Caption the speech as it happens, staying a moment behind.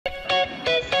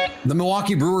The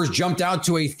Milwaukee Brewers jumped out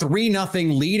to a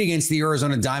 3-0 lead against the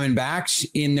Arizona Diamondbacks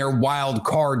in their wild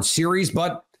card series,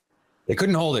 but they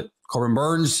couldn't hold it. Corbin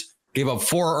Burnes gave up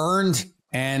 4 earned,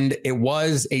 and it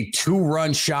was a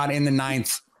 2-run shot in the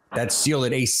 9th that sealed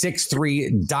it. A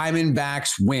 6-3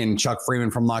 Diamondbacks win. Chuck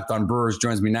Freimund from Locked On Brewers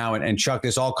joins me now. And Chuck,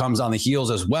 this all comes on the heels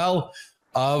as well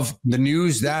of the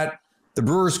news that the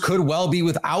Brewers could well be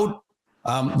without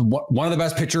one of the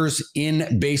best pitchers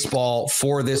in baseball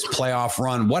for this playoff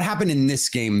run. What happened in this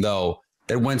game, though,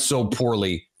 that went so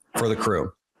poorly for the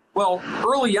Crew? Well,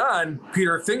 early on,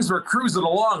 Peter, things were cruising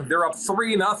along. They're up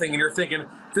 3-0, and you're thinking,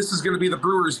 this is going to be the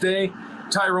Brewers' day.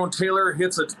 Tyrone Taylor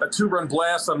hits a 2-run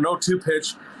blast on a 0-2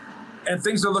 pitch, and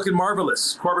things are looking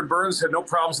marvelous. Corbin Burnes had no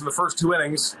problems in the first 2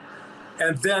 innings,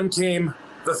 and then came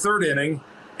the 3rd inning,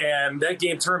 and that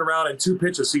game turned around in 2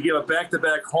 pitches. He gave up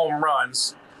back-to-back home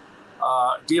runs.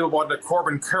 Gave up one to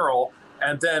Corbin Carroll,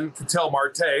 and then Ketel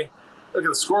Marte. Look at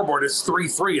the scoreboard, it's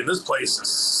 3-3, and this place is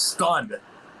stunned.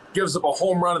 Gives up a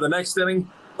home run in the next inning.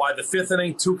 By the 5th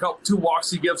inning, 2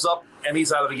 walks he gives up, and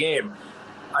he's out of the game.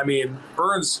 I mean,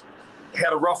 Burnes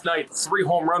had a rough night, 3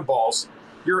 home run balls.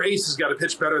 Your ace has got to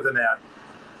pitch better than that.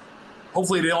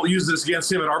 Hopefully they don't use this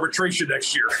against him in arbitration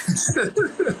next year.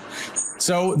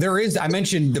 So I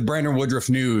mentioned the Brandon Woodruff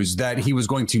news that he was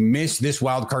going to miss this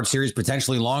wild card series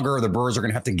potentially longer. The Brewers are going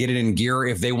to have to get it in gear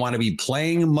if they want to be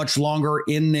playing much longer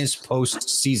in this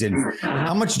postseason.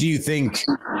 How much do you think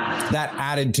that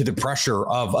added to the pressure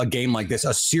of a game like this,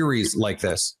 a series like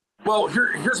this? Well,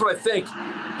 here's what I think.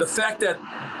 The fact that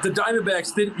the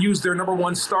Diamondbacks didn't use their number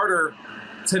 1 starter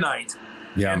tonight,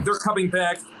 and they're coming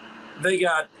back. They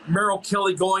got Merrill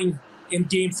Kelly going in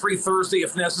Game 3 Thursday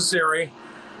if necessary,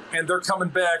 and they're coming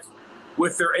back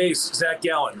with their ace, Zach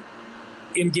Gallen,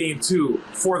 in Game 2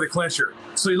 for the clincher.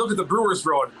 So you look at the Brewers'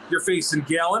 road, you're facing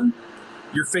Gallen,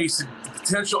 you're facing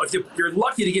potential, if you're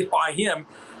lucky to get by him,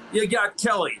 you got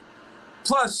Kelly.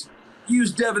 Plus, you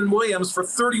use Devin Williams for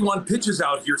 31 pitches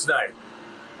out here tonight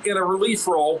in a relief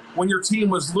role when your team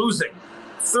was losing.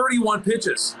 31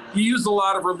 pitches. You used a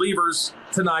lot of relievers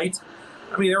tonight.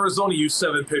 I mean, Arizona used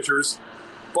 7 pitchers,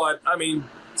 but I mean,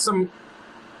 some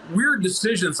weird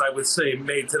decisions, I would say,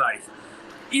 made tonight.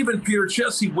 Even Peter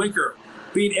Jesse Winker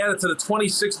being added to the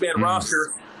 26-man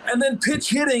roster and then pitch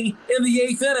hitting in the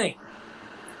 8th inning.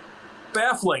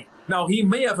 Baffling. Now, he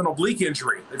may have an oblique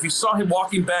injury. If you saw him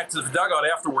walking back to the dugout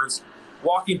afterwards,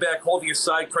 walking back, holding his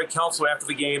side, Craig Counsell after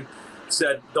the game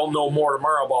said they'll know more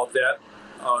tomorrow about that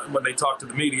when they talk to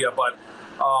the media. But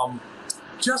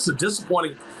just a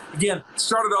disappointing. Again,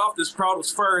 started off, this crowd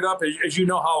was fired up, as you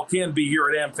know how it can be here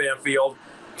at AmFam Field.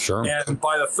 Sure. And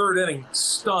by the 3rd inning,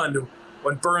 stunned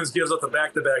when Burnes gives up the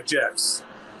back-to-back jacks.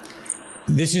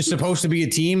 This is supposed to be a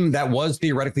team that was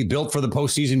theoretically built for the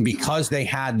postseason because they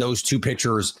had those 2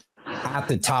 pitchers at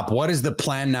the top. What is the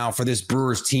plan now for this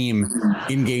Brewers team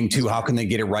in Game 2? How can they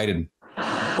get it righted?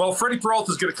 Well, Freddie Peralta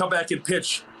is going to come back and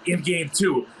pitch in Game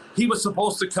 2. He was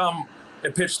supposed to come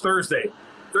and pitch Thursday.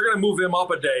 They're going to move him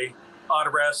up a day on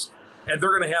rest, and they're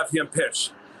going to have him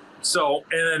pitch. So,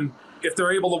 and then if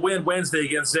they're able to win Wednesday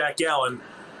against Zach Gallen,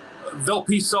 they'll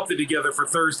piece something together for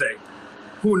Thursday.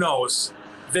 Who knows?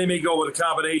 They may go with a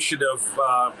combination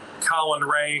of Colin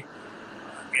Ray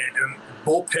and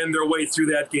bullpen their way through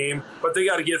that game, but they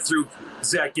got to get through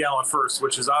Zach Gallen first,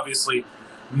 which is obviously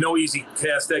no easy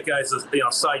task. That guy's a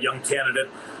Cy Young candidate,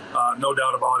 no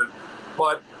doubt about it.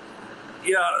 But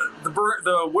yeah,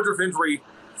 the Woodruff injury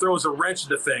throws a wrench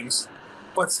into things.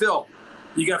 But still,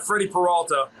 you got Freddie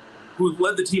Peralta, who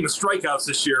led the team in strikeouts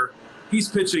this year. He's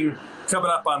pitching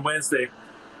coming up on Wednesday.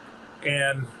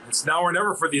 And it's now or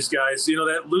never for these guys. You know,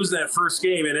 that losing that first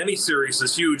game in any series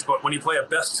is huge, but when you play a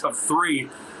best of 3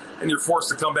 and you're forced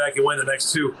to come back and win the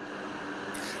next 2.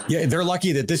 Yeah, they're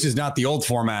lucky that this is not the old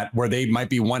format where they might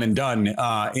be one and done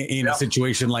in a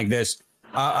situation like this.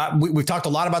 We've talked a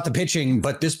lot about the pitching,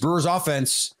 but this Brewers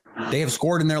offense, they have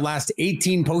scored in their last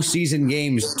 18 postseason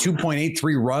games,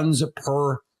 2.83 runs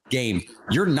per game.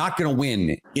 You're not going to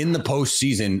win in the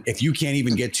postseason if you can't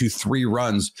even get to 3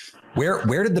 runs.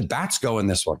 Where did the bats go in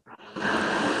this one?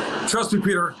 Trust me,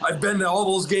 Peter, I've been to all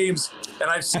those games and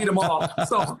I've seen them all.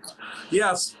 So,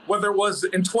 yes, whether it was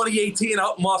in 2018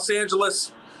 out in Los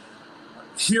Angeles,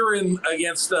 here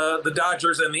against the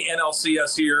Dodgers and the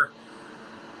NLCS here,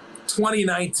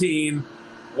 2019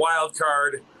 wild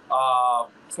card,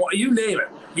 you name it.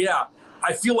 Yeah,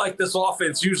 I feel like this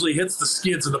offense usually hits the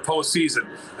skids in the postseason.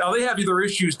 Now, they have their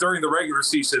issues during the regular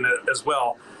season as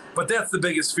well, but that's the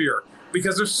biggest fear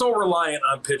because they're so reliant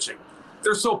on pitching.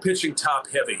 They're so pitching top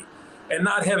heavy. And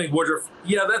not having Woodruff,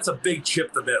 yeah, that's a big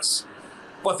chip to miss.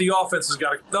 but the offense has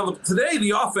got to. Today,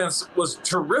 the offense was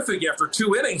terrific after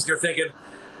 2 innings. You're thinking,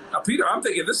 Peter, I'm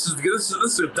thinking this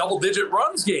is a double-digit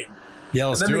runs game. Yeah,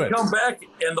 let's do it. And then they come back,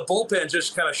 and the bullpen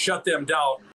just kind of shut them down.